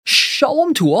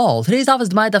Shalom to all. Today's daf is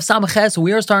Demai daf Samaches.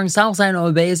 We are starting Samach Zayin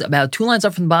Amud Beis about 2 lines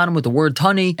up from the bottom with the word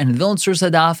Tani, and in the Vilna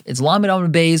Sursa daf, it's Lamed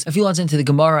Amud Beis, a few lines into the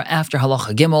Gemara after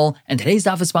Halacha Gimel. And today's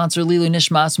daf is sponsored Lilu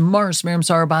Nishmas Mars Miriam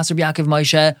Sarah Basar Yaakov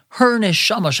Moshe. Her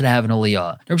neshama should have an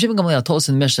aliyah. Rabbi Shimon Gamliel told us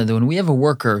in the Mishnah that when we have a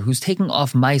worker who's taking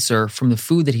off meiser from the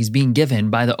food that he's being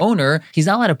given by the owner, he's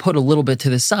not allowed to put a little bit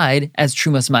to the side as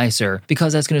trumas meiser,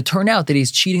 because that's going to turn out that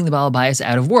he's cheating the Baal Bayis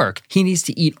out of work. He needs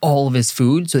to eat all of his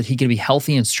food so that he can be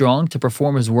healthy and strong to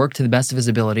perform his work to the best of his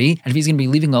ability. And if he's going to be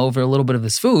leaving over a little bit of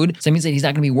this food, so that means that he's not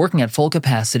going to be working at full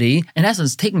capacity, in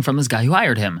essence, taking from this guy who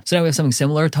hired him. So now we have something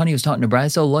similar. Tani was taught in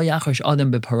Nebraska, Lo yachash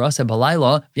adam beparasa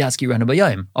balayla v'yaski rena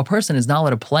bayayim. A person is not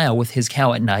allowed to plow with his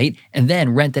cow at night and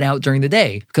then rent it out during the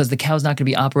day, because the cow's not going to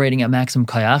be operating at maximum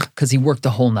kayach because he worked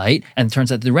the whole night, and it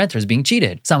turns out the renter is being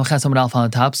cheated. Samachas Amud Alf on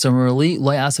the top. Similarly,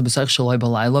 Lo yasa b'sach shaloi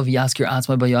balayla v'yaskir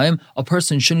atzmai bayayim. A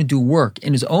person shouldn't do work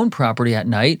in his own property at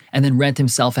night and then rent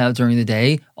himself out during the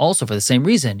day. Also, for the same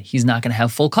reason, he's not going to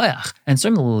have full kayach. And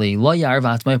similarly, lo yarv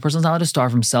atzmai, a person's not allowed to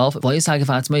starve himself. Lo yisagif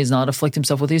atzmai is not allowed to afflict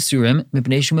himself with yisurim,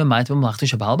 mipnei shu memayt b'malachta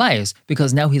shabal bayis,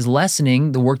 because now he's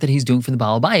lessening the work that he's doing for the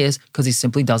Baal Bayis because he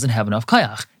simply doesn't have enough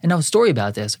kayach. And now a story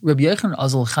about this. Rabbi Yochanan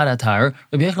Azal Chadatar,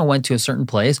 Rabbi Yochanan went to a certain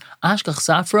place, Ashkach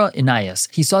Safra Inayas.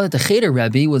 He saw that the Cheder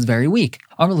Rebbe was very weak.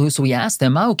 Amrlahu, so he asked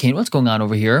them, okay, what's going on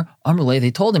over here? Amrleh, they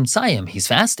told him, Tzayim, he's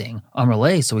fasting.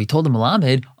 Amrleh, so he told him,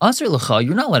 Malamed, Asr L'cha,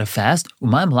 you're not allowed to fast.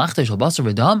 Umay Malachta Shal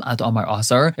Basar V'dam At Amar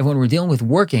Asar. If when we're dealing with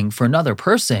working for another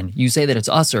person, you say that it's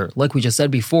Asr. Like we just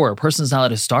said before, a person's not allowed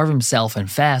to starve himself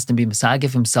and fast and be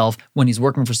Mesagif himself when he's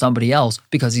working for somebody else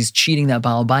because he's cheating that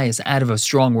Baal Bayis out of a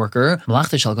strong worker.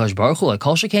 Malachta Shal Kadosh Baruch Hu, like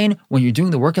Kol Shekain, when you're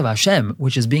doing the work of Hashem,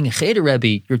 which is being a Cheder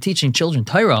Rebbe, you're teaching children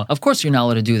Torah, of course you're not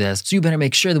allowed to do this. So you better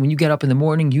make sure that when you get up in the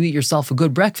morning, you eat yourself a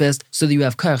good breakfast so that you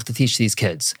have kayach to teach these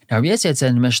kids. Now, Rabbi Yossi had said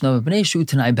in the Mishnah, B'nei shu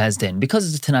Tanai Bezdin, because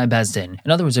it's a Tanai Bezdin.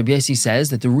 In other words, Rabbi Yossi says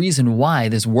that the reason why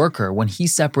this worker, when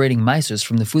he's separating meisers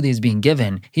from the food that he's being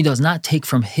given, he does not take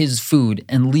from his food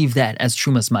and leave that as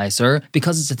trumas meiser,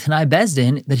 because it's a Tanai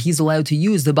Bezdin that he's allowed to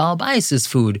use the Baal Bayis'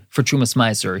 food for trumas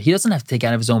meiser. He doesn't have to take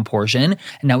out of his own portion.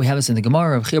 And now we have this in the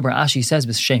Gemara. Rav Chia bar Ashi says,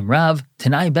 B'shem Rav,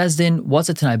 Tanai Bezdin, what's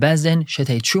a Tanai Bezdin?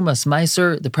 Shetei trumas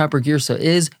meiser, the proper girsa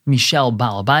is Mishel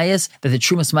Baal Bayis, that the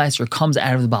trumas meiser comes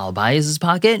out of the Baal Bayis'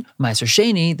 pocket. Meiser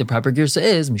Sheni, the proper girsa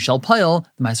is Mishal Payel,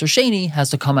 the Meiser Sheni has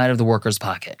to come out of the worker's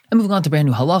pocket. And moving on to brand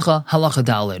new halacha, halacha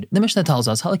dalid. The Mishnah tells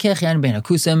us, halakech ben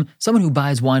kusim, someone who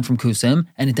buys wine from kusim,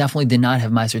 and it definitely did not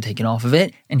have meiser taken off of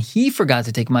it, and he forgot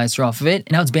to take meiser off of it,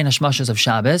 and now it's ben hashmashas of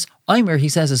Shabbos. Aimer, he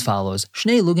says as follows,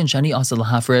 Shnei lugan shani asa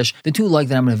lahafresh, the two like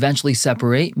that I'm going to eventually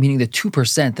separate, meaning the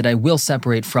 2% that I will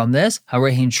separate from this,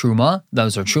 harehin truma,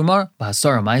 those are truma,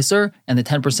 bahasara meiser, and the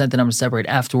 10% that I'm going to separate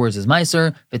afterwards is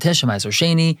meiser, v'tesha meiser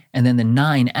sheni, and then the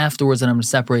 9 afterwards that I'm going to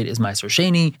separate is meiser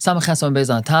sheni. Samachas on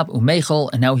the top, umeichel,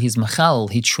 and now he's machal,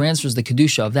 he transfers the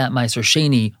kedusha of that meiser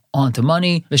sheni onto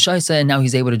money, v'shaisa, and now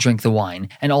he's able to drink the wine.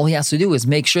 And all he has to do is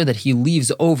make sure that he leaves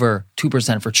over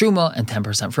 2% for truma and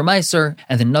 10% for meiser,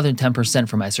 and then another 10%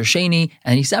 for meiser sheni,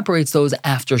 and he separates those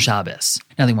after Shabbos.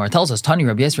 Now the Gemara tells us, Tani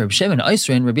Rabbi Yisrael Rabbi Shimon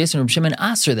Eisrin, Rabbi Yisrael Rabbi Shimon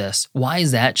answer this. Why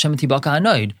is that? Shemati baka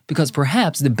anoid, because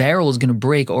perhaps the barrel is going to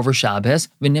break over Shabbos,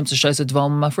 and it's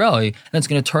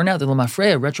going to turn out that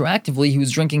Lamafreya retroactively he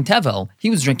was drinking tevel. He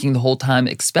was drinking the whole time,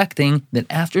 expecting that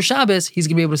after Shabbos he's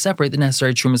going to be able to separate the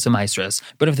necessary trumas and meisers.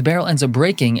 But if the barrel ends up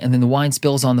breaking and then the wine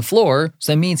spills on the floor,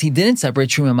 so that means he didn't separate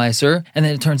truma and meiser, and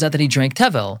then it turns out that he drank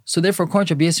tevel. So therefore, according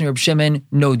to Rabbi Yisrael Rabbi Shimon,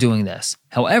 no doing this.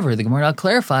 However, the Gemara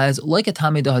clarifies, like a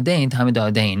Tamid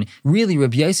Dahadain, really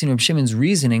Rabbi Yossi and Rabbi Shimon's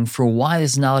reasoning for why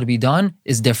this is not allowed to be done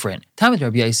is different. Tamid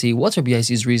Rabbi Yossi, what's Rabbi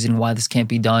Yossi's reason why this can't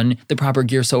be done? The proper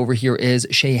girsa over here is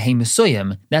Sheyehei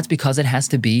Mesuyim. That's because it has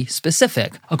to be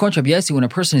specific. According to Rabbi Yossi, when a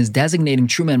person is designating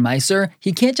Truma and Meiser,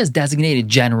 he can't just designate it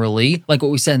generally, like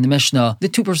what we said in the Mishnah, the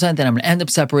 2% that I'm going to end up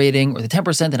separating, or the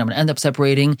 10% that I'm going to end up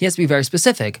separating. He has to be very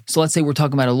specific. So let's say we're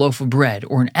talking about a loaf of bread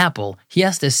or an apple. He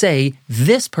has to say,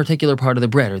 this particular part of the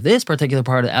bread or this particular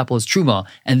part of the apple is truma,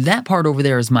 and that part over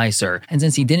there is meiser. And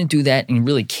since he didn't do that, and he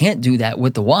really can't do that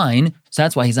with the wine, so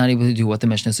that's why he's not able to do what the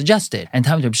Mishnah suggested. And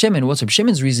Talmud Reb Shimon, what's Reb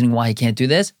Shimon's reasoning why he can't do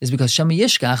this is because Shema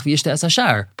Yishkach v'yishta es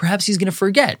hashar. Perhaps he's going to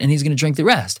forget and he's going to drink the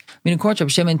rest. I mean, according to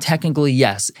Reb Shimon, technically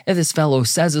yes. If this fellow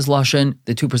says his lashon,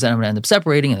 the 2% I'm going to end up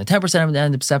separating, and the 10% I'm going to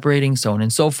end up separating, so on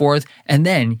and so forth, and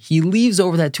then he leaves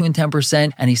over that 2 and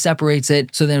 10% and he separates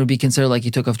it, so then it would be considered like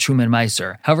he took off Truma and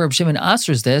Meiser. However, Reb Shimon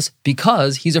answers this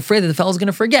because he's afraid that the fellow's going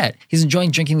to forget. He's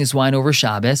enjoying drinking this wine over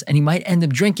Shabbos, and he might end up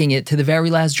drinking it to the very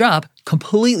last drop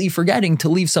completely forgetting to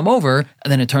leave some over,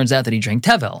 and then it turns out that he drank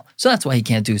tevel. So that's why he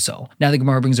can't do so. Now the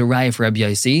Gemara brings a raya for Rabbi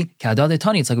Yosi. K'adad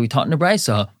etani, it's like we taught in the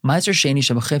Brisa. Meiser sheni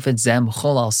shebechifet zeh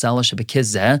mechol al sela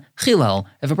shebekiz zeh chilal.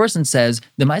 If a person says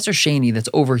the meiser sheni that's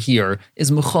over here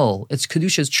is mechol, its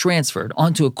kedusha is transferred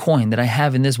onto a coin that I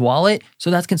have in this wallet, so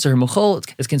that's considered mechol.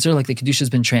 It's considered like the kedusha has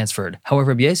been transferred. However,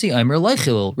 Rabbi Yosi Aimer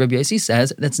leichilul. Rabbi Yosi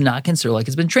says that's not considered like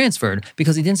it's been transferred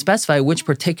because he didn't specify which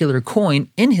particular coin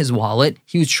in his wallet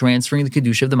he was transferring the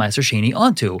kedusha of the meiser sheni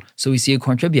onto. So we see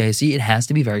according to Rabbi Yosi, it has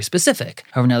to be very specific.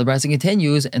 However, now the Brisa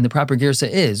continues, and the proper girsa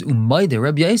is umayde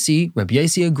Rabbi Yosi. Rabbi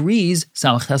Yosi agrees.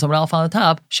 Samach Tesam Alf on the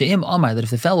top. She'im Amar, that if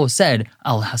the fellow said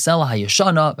al hasela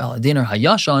hayashana al dinner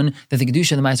hayashan, that the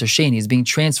kedusha of the meiser sheni is being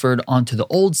transferred onto the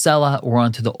old sela or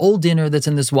onto the old dinner that's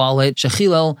in this wallet,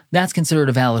 shechilel, that's considered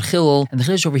a valid chilul. And the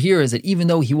chiddush over here is that even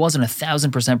though he wasn't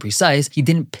 1,000% precise, he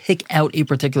didn't pick out a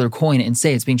particular coin and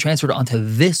say it's being transferred onto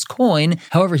this coin.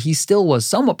 However, he still was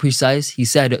somewhat precise. He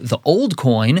said the old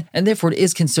coin, and therefore it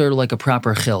is considered like a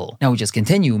proper chil. Now we just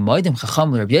continue. Ma'adim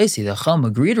chacham Rabbi Yosi, the chacham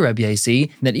agreed to Rabbi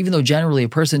Yosi that even though generally a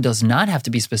person does not have to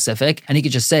be specific, and he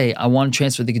could just say, I want to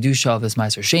transfer the kedusha of this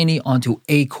meiser sheni onto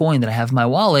a coin that I have in my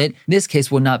wallet, this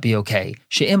case would not be okay.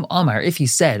 She'im Amar, if he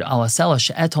said, Ala sela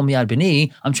she'etol miyad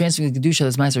b'ni, I'm transferring the kedusha of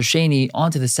this meiser sheni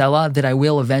onto the sela that I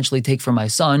will eventually take for my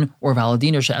son, or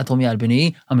valadiner she'etol miyad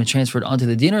b'ni, I'm going to transfer it onto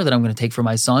the dinner that I'm going to take for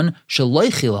my son, shaloi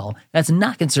chilal, that's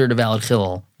not considered a valid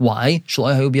chilal. Why?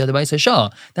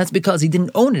 That's because he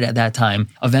didn't own it at that time.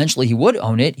 Eventually he would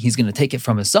own it, he's going to take it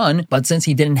from his son, but since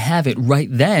he didn't have it right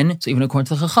then, so even according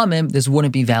to the Chachamim, this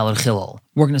wouldn't be valid chilal.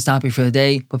 We're going to stop here for the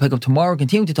day, but pick up tomorrow,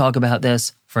 continue to talk about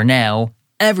this. For now,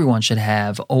 everyone should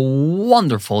have a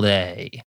wonderful day.